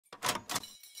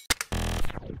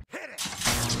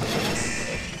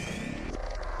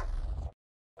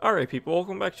Alright people,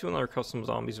 welcome back to another Custom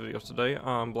Zombies video today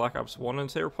on Black Ops 1, and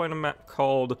today we're playing a map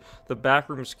called the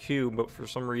Backrooms Cube, but for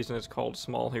some reason it's called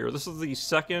Small here. This is the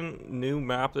second new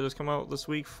map that has come out this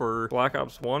week for Black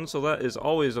Ops 1, so that is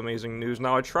always amazing news.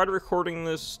 Now, I tried recording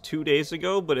this 2 days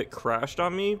ago, but it crashed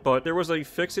on me, but there was a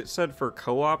fix it said for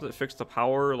co-op that fixed the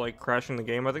power, like crashing the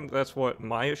game. I think that's what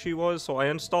my issue was, so I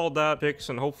installed that fix,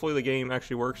 and hopefully the game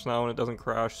actually works now and it doesn't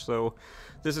crash, so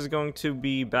this is going to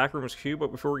be Backrooms Cube,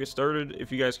 but before we get started,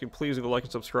 if you guys could please leave a like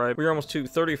and subscribe. We're almost to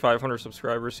 3,500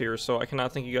 subscribers here, so I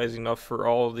cannot thank you guys enough for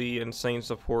all of the insane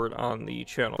support on the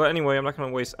channel. But anyway, I'm not going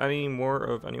to waste any more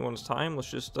of anyone's time. Let's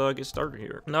just get started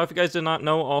here. Now, if you guys did not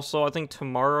know, also, I think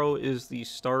tomorrow is the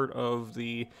start of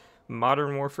the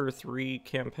Modern Warfare 3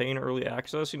 campaign early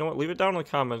access. You know what? Leave it down in the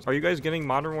comments. Are you guys getting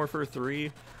Modern Warfare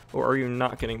 3, or are you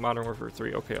not getting Modern Warfare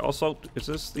 3? Okay, also, is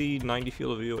this the 90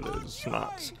 field of view? It is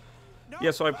not.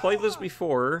 Yeah, so I played this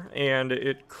before, and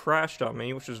it crashed on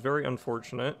me, which is very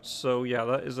unfortunate. So yeah,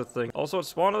 that is a thing. Also, it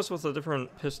spawned us with a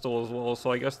different pistol as well, so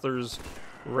I guess there's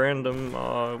random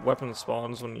weapon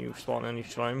spawns when you spawn in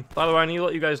each time. By the way, I need to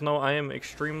let you guys know I am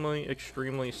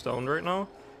extremely stoned right now.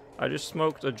 I just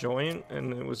smoked a joint,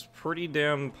 and it was pretty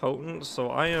damn potent, so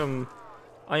I am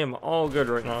all good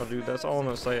right now, dude. That's all I'm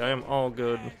gonna say. I am all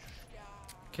good.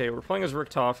 Okay, we're playing as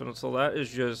Richtofen, so that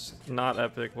is just not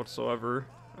epic whatsoever.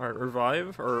 Alright,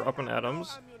 revive, or up in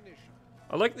atoms.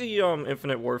 I like the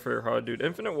Infinite Warfare HUD, dude.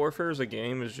 Infinite Warfare as a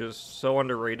game is just so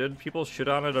underrated. People shit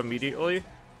on it immediately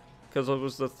because it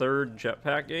was the third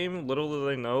jetpack game. Little do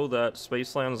they know that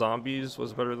Spaceland Zombies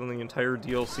was better than the entire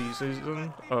DLC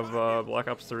season of Black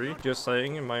Ops 3. Just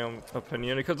saying, in my own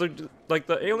opinion, because like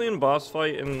the alien boss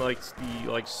fight and like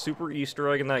the super Easter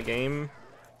egg in that game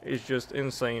is just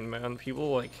insane, man. People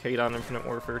like hate on Infinite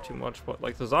Warfare too much, but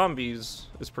like the zombies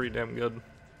is pretty damn good.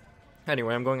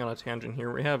 Anyway, I'm going on a tangent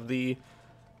here. We have the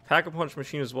Pack-a-Punch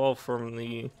machine as well from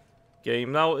the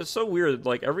game. Now, it's so weird.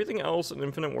 Like, everything else in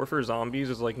Infinite Warfare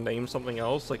Zombies is, like, named something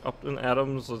else. Like, Up in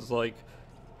Atoms is, like,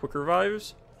 Quick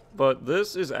Revives. But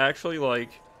this is actually,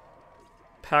 like,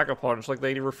 Pack-a-Punch. Like,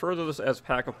 they refer to this as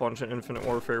Pack-a-Punch in Infinite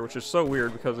Warfare, which is so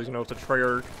weird because, you know, it's a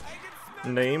Treyarch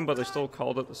name, but they still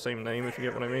called it the same name, if you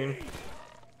get what I mean.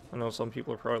 I know some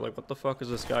people are probably like, what the fuck is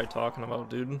this guy talking about,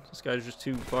 dude? This guy's just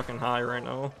too fucking high right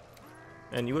now.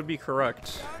 And you would be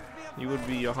correct. You would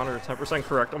be 110%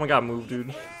 correct. Oh my god, move,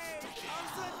 dude.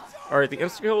 Alright, the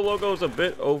insta-kill logo is a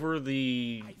bit over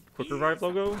the Quick Revive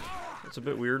logo. It's a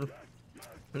bit weird.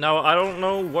 Now, I don't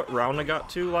know what round I got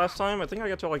to last time. I think I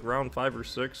got to like round 5 or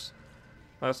 6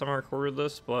 last time I recorded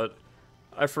this, but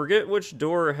I forget which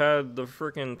door had the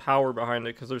freaking power behind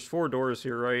it, because there's 4 doors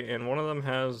here, right? And one of them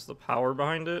has the power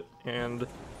behind it, and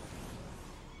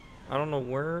I don't know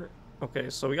where.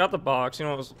 Okay, so we got the box. You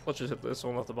know, let's just hit this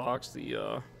one with the box,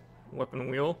 the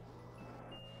weapon wheel.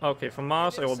 Okay, from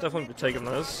Moss, I will definitely be taking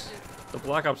this. The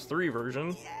Black Ops 3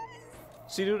 version.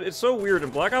 See, dude, it's so weird. In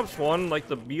Black Ops 1, like,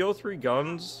 the BO3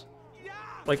 guns,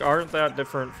 like, aren't that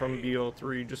different from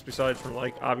BO3, just besides from,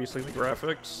 like, obviously the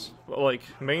graphics. But, like,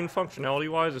 main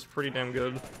functionality-wise, it's pretty damn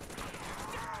good.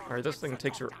 Alright, this thing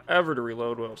takes forever to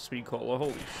reload without speed cola.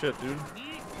 Holy shit, dude.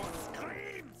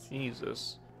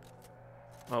 Jesus.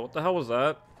 What the hell was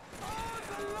that?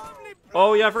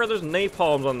 Oh yeah, I forgot there's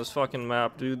napalms on this fucking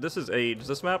map, dude. This is AIDS.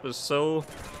 This map is so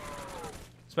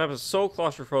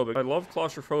claustrophobic. I love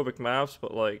claustrophobic maps,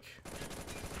 but like,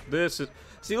 this is...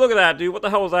 See, look at that, dude. What the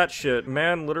hell was that shit?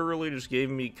 Man literally just gave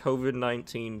me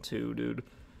COVID-19 too, dude.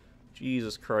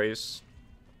 Jesus Christ.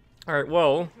 Alright,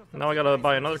 well, now I gotta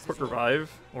buy another Quick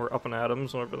Revive, or Up in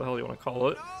Atoms, whatever the hell you want to call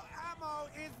it.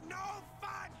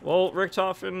 Well,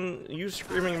 Richtofen, you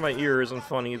screaming in my ear isn't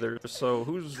fun either, so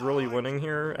who's really winning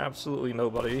here? Absolutely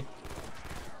nobody.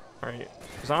 Alright,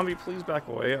 zombie, please back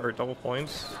away, or double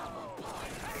points.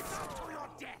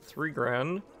 3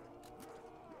 grand.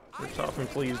 Richtofen,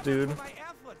 please, dude.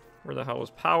 Where the hell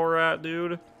is power at,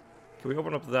 dude? Can we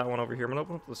open up that one over here? I'm gonna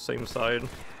open up the same side.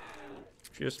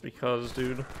 Just because,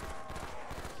 dude.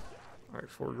 Alright,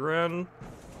 4 grand.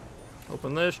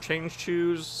 Open this, change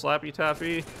choose, slappy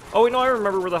taffy. Oh, wait, no, I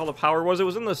remember where the hell the power was. It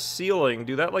was in the ceiling,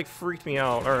 dude. That, like, freaked me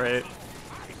out. Alright.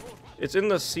 It's in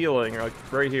the ceiling, like,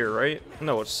 right here, right?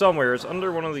 No, it's somewhere. It's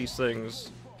under one of these things.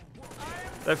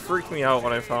 That freaked me out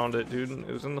when I found it, dude.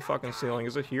 It was in the fucking ceiling.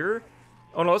 Is it here?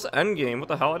 Oh, no, it's endgame. What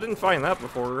the hell? I didn't find that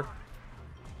before.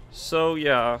 So,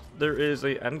 yeah, there is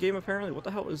a endgame, apparently. What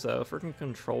the hell is that? A freaking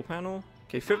control panel?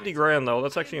 Okay, 50 grand, though.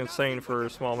 That's actually insane for a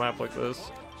small map like this.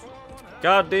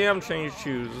 Goddamn, change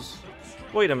choose.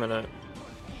 Wait a minute.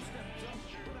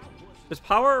 Is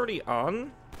power already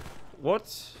on?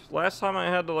 What? Last time I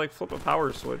had to, like, flip a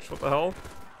power switch. What the hell?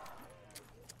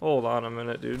 Hold on a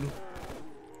minute, dude.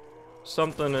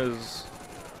 Something's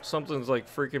like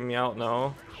freaking me out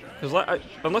now. Because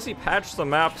unless he patched the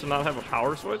map to not have a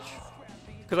power switch.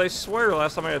 Because I swear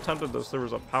last time I attempted this, there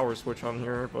was a power switch on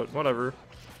here, but whatever.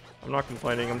 I'm not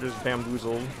complaining, I'm just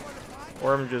bamboozled.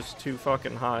 Or I'm just too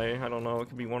fucking high. I don't know, it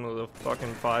could be one of the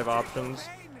fucking 5 options.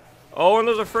 Oh, and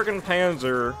there's a freaking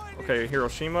Panzer. Okay,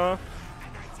 Hiroshima.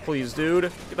 Please, dude.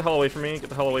 Get the hell away from me. Get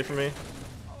the hell away from me.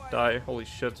 Die. Holy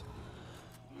shit.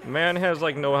 Man has,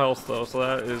 like, no health, though, so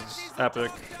that is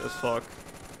epic as fuck.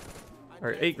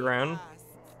 Alright, 8 grand.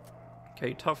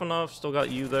 Okay, tough enough. Still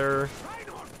got you there.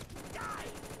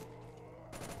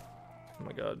 Oh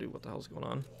my god, dude, what the hell's going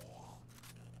on?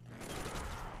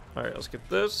 Alright, let's get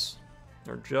this.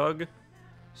 Or Jug.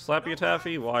 Slappy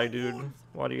Taffy? Why, dude?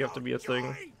 Why do you have to be a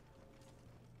thing?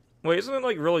 Wait, isn't it,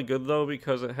 like, really good, though,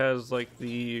 because it has, like,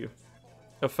 the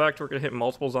effect where it can hit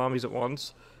multiple zombies at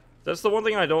once? That's the one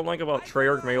thing I don't like about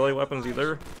Treyarch melee weapons,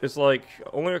 either. It's, like,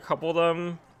 only a couple of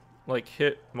them, like,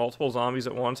 hit multiple zombies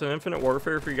at once. In Infinite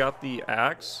Warfare, if you got the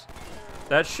axe,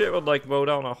 that shit would, like, mow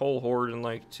down a whole horde in,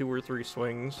 like, 2 or 3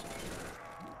 swings.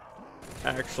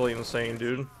 Actually insane,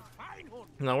 dude.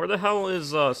 Now, where the hell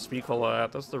is, Speakola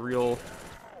at? That's the real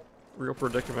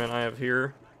predicament I have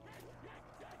here.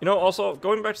 You know, also,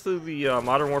 going back to the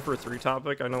Modern Warfare 3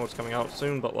 topic, I know it's coming out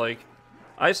soon, but, like,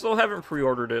 I still haven't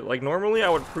pre-ordered it. Like, normally I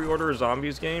would pre-order a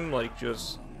Zombies game, like,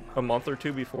 just a month or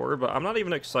 2 before, but I'm not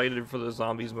even excited for the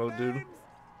Zombies mode, dude.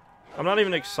 I'm not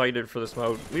even excited for this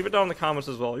mode. Leave it down in the comments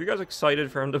as well. Are you guys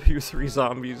excited for MW3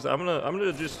 Zombies? I'm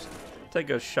gonna just take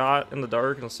a shot in the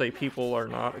dark and say people are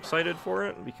not excited for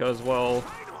it, because, well,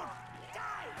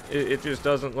 it just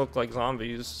doesn't look like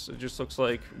zombies. It just looks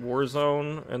like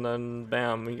Warzone, and then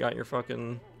bam, you got your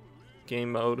fucking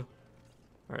game mode.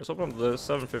 Alright, let's open up this.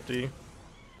 750.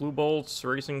 Blue bolts,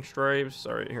 racing stripes.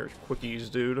 Alright, here's quickies,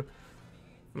 dude.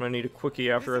 I'm gonna need a quickie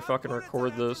after I fucking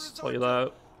record this, tell you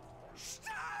that.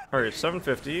 Alright,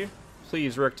 750.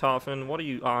 Please, Richtofen, what are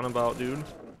you on about, dude?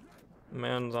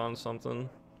 Man's on something.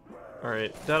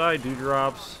 Alright, Deadeye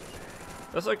Dewdrops.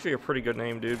 That's actually a pretty good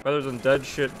name, dude. Better than Dead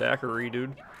Shit Daiquiri,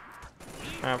 dude.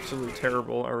 Absolutely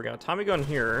terrible. Alright, we got a Tommy gun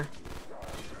here.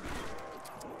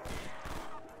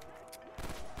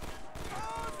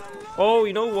 Oh,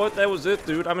 you know what? That was it,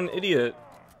 dude. I'm an idiot.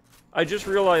 I just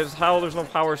realized how there's no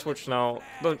power switch now.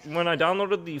 Look, when I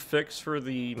downloaded the fix for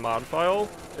the mod file,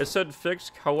 it said fix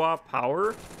co-op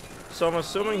power. So I'm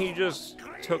assuming he just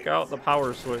took out the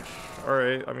power switch.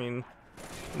 Alright, I mean,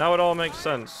 now it all makes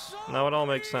sense. Now it all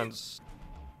makes sense.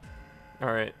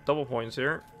 Alright, double points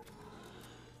here.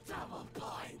 Double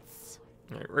points.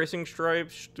 Alright, racing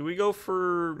stripes. Do we go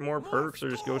for more perks or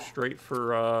just go straight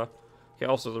for, okay,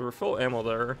 also, there were full ammo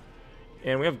there.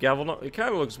 And we have gavel. It kind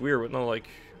of looks weird with no, like,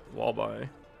 wall buy.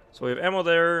 So we have ammo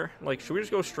there. Like, should we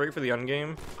just go straight for the end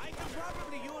game?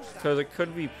 Because it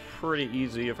could be pretty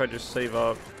easy if I just save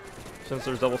up. Since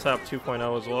there's double tap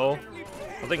 2.0 as well.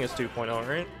 I think it's 2.0,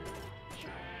 right?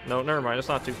 No, never mind. It's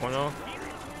not 2.0.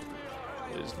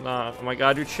 It's not. Oh my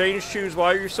god, you changed shoes.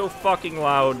 Why are you so fucking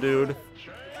loud, dude?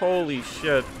 Holy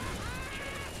shit.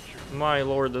 My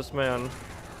lord, this man.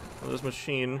 This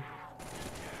machine.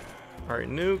 Alright,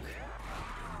 nuke.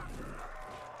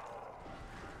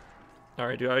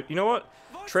 Alright, dude. You know what?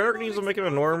 Treyarch needs to make it a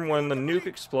norm when the nuke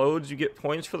explodes, you get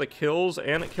points for the kills,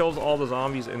 and it kills all the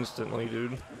zombies instantly,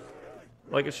 dude.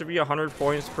 Like, it should be 100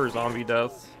 points per zombie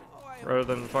death, rather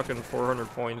than fucking 400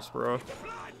 points, bro.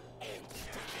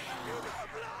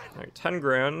 Alright, 10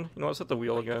 grand. You know, let's hit the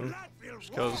wheel again.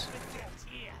 Just cause.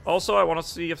 Also, I want to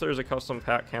see if there's a custom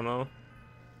pack camo.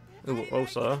 Ooh,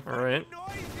 Osa. Alright.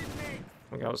 Oh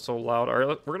my god, it's so loud.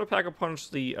 Alright, we're gonna pack a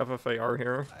punch the FFAR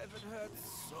here.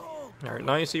 Alright,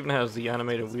 nice. Even has the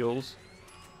animated wheels.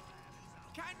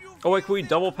 Oh wait, can we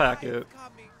double pack it?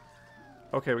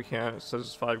 Okay, we can't. It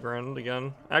says 5 grand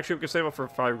again. Actually, we can save up for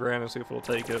 5 grand and see if it'll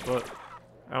take it, but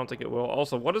I don't think it will.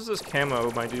 Also, what is this camo,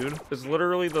 my dude? It's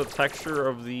literally the texture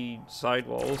of the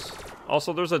sidewalls.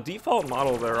 Also, there's a default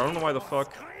model there. I don't know why the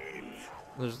fuck.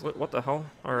 There's what the hell?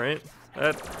 All right,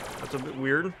 that's a bit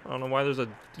weird. I don't know why there's a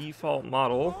default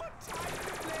model.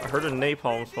 I heard a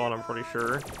napalm spawn. I'm pretty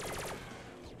sure.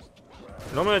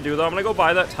 You know what I'm gonna do though? I'm gonna go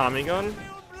buy that Tommy gun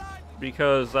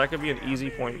because that could be an easy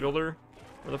point builder.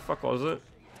 Where the fuck was it?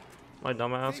 My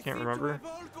dumbass can't remember.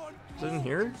 Is it in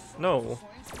here? No.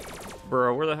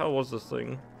 Bro, where the hell was this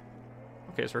thing?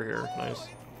 Okay, it's right here. Nice.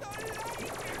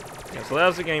 Yeah, so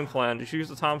that's the game plan. Just use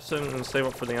the Thompson and save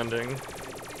up for the ending.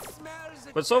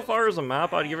 But so far as a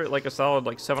map, I'd give it like a solid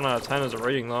like 7 out of 10 as a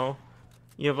rating though.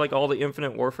 You have like all the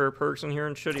Infinite Warfare perks in here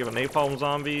and shit. You have a Napalm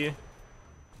Zombie.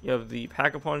 You have the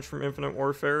Pack-a-Punch from Infinite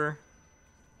Warfare.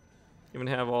 You even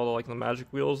have all the like the magic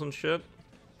wheels and shit.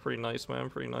 pretty nice, man.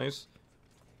 Pretty nice.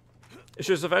 It's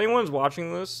just, if anyone's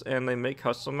watching this and they make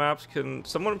custom maps, can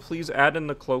someone please add in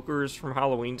the cloakers from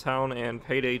Halloween Town and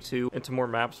Payday 2 into more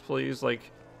maps, please? Like,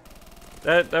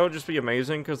 that would just be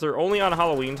amazing, because they're only on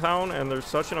Halloween Town, and they're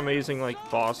such an amazing, like,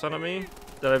 boss enemy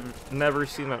that I've never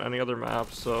seen on any other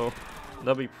map, so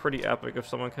that'd be pretty epic if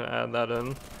someone can add that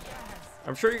in.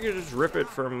 I'm sure you could just rip it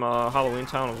from Halloween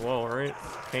Town as well, right?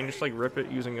 Can you just, like, rip it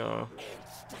using a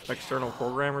external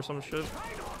program or some shit?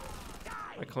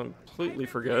 I completely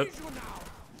forget.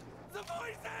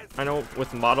 I know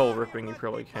with model ripping you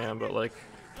probably can, but like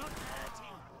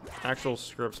actual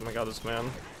scripts, oh my god, this man.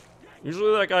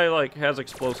 Usually that guy like has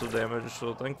explosive damage,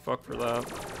 so thank fuck for that.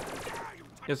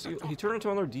 Yes, he turned into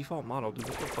another default model, dude.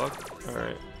 What the fuck?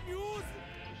 Alright.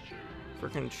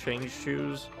 Freaking change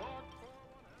shoes.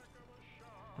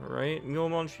 Alright, mule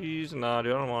munchies. Nah,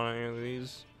 dude, I don't want any of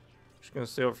these. Just gonna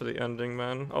stay up for the ending,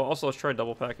 man. Oh, also, let's try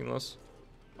double packing this.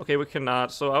 Okay, we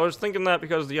cannot. So I was thinking that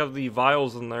because you have the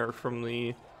vials in there from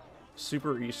the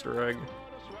super Easter egg.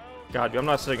 God, dude, I'm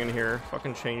not sitting in here.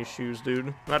 Fucking change shoes, dude.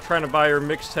 I'm not trying to buy your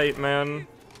mixtape, man.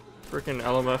 Freaking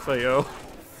LMFAO.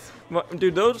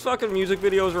 Dude, those fucking music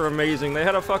videos are amazing. They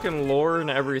had a fucking lore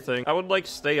and everything. I would, like,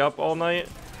 stay up all night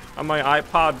on my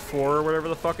iPod 4 or whatever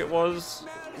the fuck it was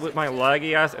with my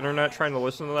laggy-ass internet trying to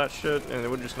listen to that shit, and it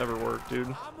would just never work,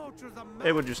 dude.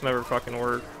 It would just never fucking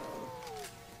work.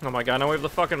 Oh my god, now we have the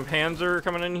fucking Panzer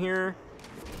coming in here.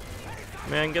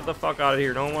 Man, get the fuck out of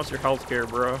here. No one wants your healthcare,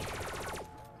 bro.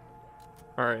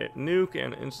 Alright, nuke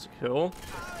and insta-kill.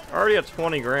 Already at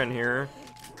 20 grand here.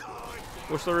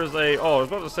 Wish there was a... Oh, I was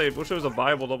about to say, wish there was a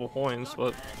Bible double points,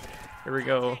 but... Here we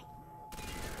go.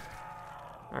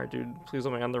 Alright, dude. Please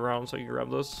let me end the round so you can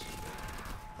grab this.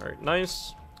 Alright,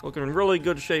 nice. Looking in really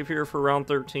good shape here for round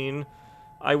 13.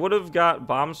 I would have got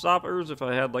bomb stoppers if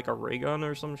I had like a ray gun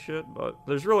or some shit, but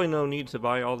there's really no need to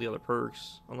buy all the other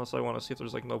perks unless I want to see if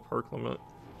there's like no perk limit.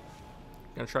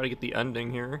 I'm gonna try to get the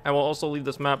ending here. I will also leave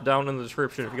this map down in the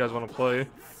description if you guys want to play.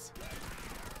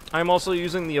 I'm also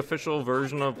using the official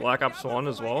version of Black Ops 1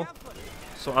 as well,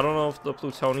 so I don't know if the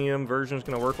plutonium version is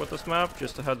gonna work with this map.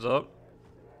 Just a heads up.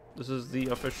 This is the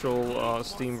official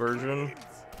Steam version.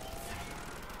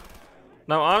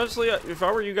 Now, honestly, if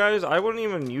I were you guys, I wouldn't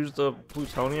even use the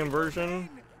plutonium version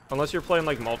unless you're playing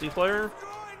like multiplayer.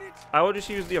 I would just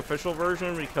use the official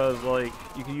version because like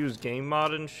you can use game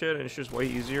mod and shit, and it's just way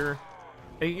easier.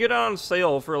 And you can get it on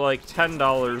sale for like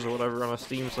 $10 or whatever on a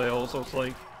Steam sale, so it's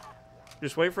like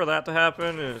just wait for that to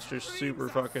happen, and it's just super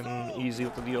fucking easy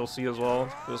with the DLC as well.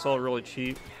 It's all really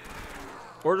cheap.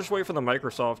 Or just wait for the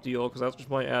Microsoft deal, because that just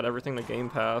might add everything to Game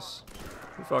Pass.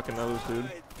 Who fucking knows,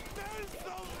 dude?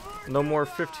 No more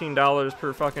 $15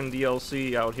 per fucking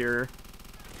DLC out here.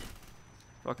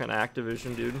 Fucking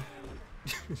Activision, dude.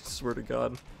 Swear to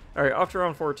God. Alright, off to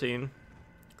round 14.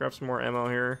 Grab some more ammo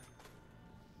here.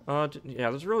 Yeah,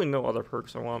 there's really no other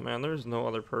perks I want, man. There's no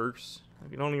other perks.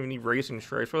 You don't even need racing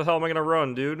strikes. Where the hell am I gonna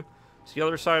run, dude? It's the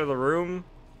other side of the room?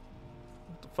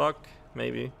 What the fuck?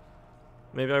 Maybe.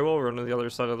 Maybe I will run to the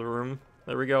other side of the room.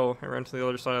 There we go. I ran to the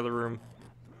other side of the room.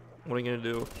 What are you gonna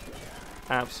do?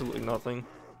 Absolutely nothing.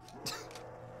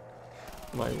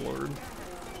 My lord.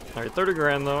 Alright, 30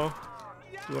 grand though.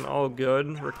 Doing all good.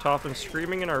 Richtofen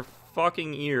screaming in our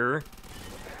fucking ear.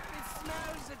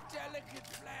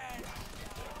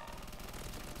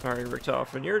 Alright,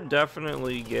 Richtofen, you're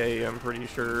definitely gay, I'm pretty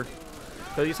sure.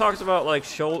 Cause he talks about like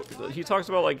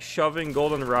shoving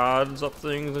golden rods up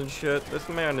things and shit. This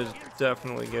man is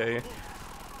definitely gay.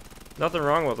 Nothing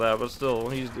wrong with that, but still,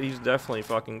 he's definitely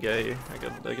fucking gay. I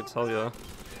could tell you.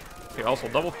 Okay, also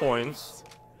double points.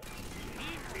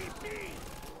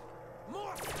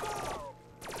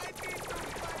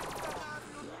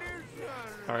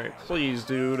 Alright, please,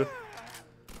 dude.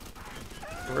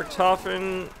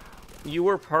 Richtofen, you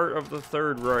were part of the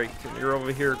Third Reich, and you're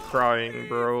over here crying,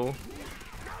 bro.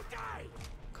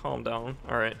 Calm down.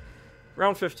 Alright.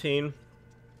 Round 15.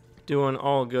 Doing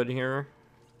all good here.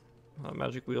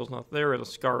 Magic Wheel's not there. We have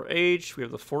the Scar H. We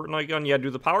have the Fortnite gun. Yeah,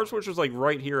 dude, the power switch was like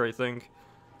right here, I think.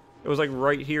 It was like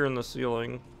right here in the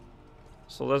ceiling.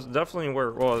 So that's definitely where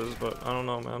it was, but I don't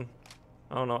know, man.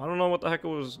 I don't know. I don't know what the heck it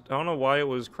was. I don't know why it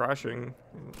was crashing.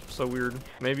 It's so weird.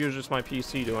 Maybe it was just my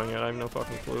PC doing it. I have no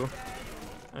fucking clue.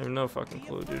 I have no fucking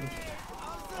clue, dude.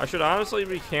 I should honestly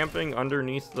be camping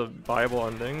underneath the Bible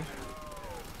ending.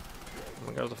 Oh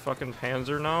my god, there's a fucking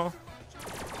Panzer now.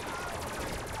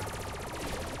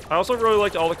 I also really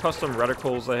liked all the custom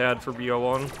reticles they had for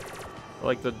BO1.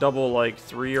 Like the double, like,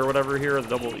 3 or whatever here, the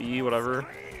double E, whatever.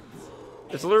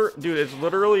 It's dude, it's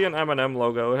literally an M&M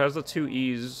logo. It has the 2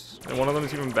 E's, and one of them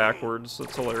is even backwards.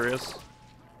 It's hilarious.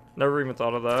 Never even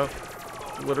thought of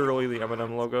that. literally the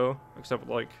M&M logo, except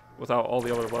like without all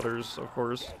the other letters, of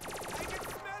course. I can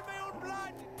smell my own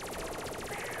blood.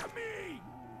 Hear me.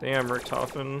 Damn,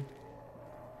 Richtofen.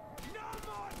 No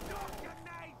more talk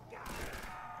tonight, guys.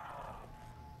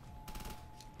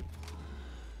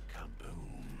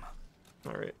 Kaboom.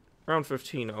 Alright, round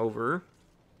 15 over.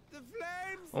 The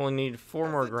flames. Only need 4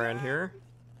 more grand here.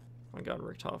 Oh my god,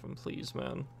 Richtofen, please,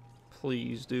 man.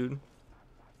 Please, dude.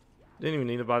 Didn't even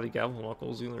need to buy the gavel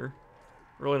knuckles either.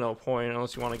 Really no point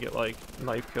unless you want to get like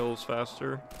knife kills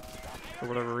faster for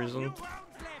whatever reason.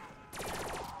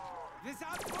 This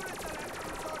output is the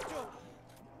last resort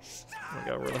to. Oh my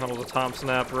god, where the hell is the Tom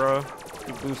Snap, bruh?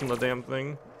 Keep losing the damn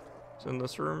thing. It's in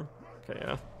this room. Okay,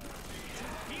 yeah.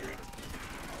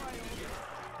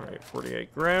 Alright,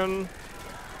 48 grand.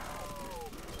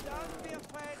 Don't be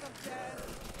afraid of death.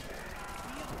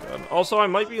 Also, I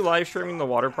might be live streaming the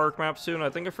water park map soon. I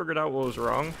think I figured out what was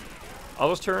wrong. I'll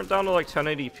just turn it down to like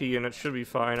 1080p and it should be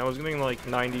fine. I was getting like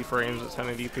 90 frames at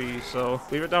 1080p, so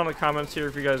leave it down in the comments here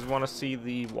if you guys want to see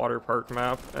the water park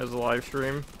map as a live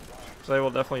stream. So I will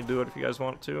definitely do it if you guys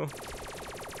want to.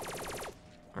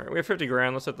 Alright, we have 50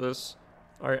 grand. Let's hit this.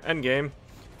 Alright, end game.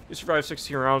 You survived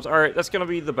 16 rounds. Alright, that's going to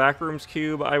be the Backrooms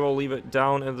Cube. I will leave it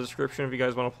down in the description if you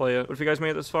guys want to play it. But if you guys made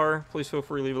it this far, please feel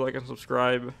free to leave a like and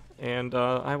subscribe. And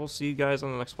I will see you guys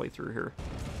on the next playthrough here.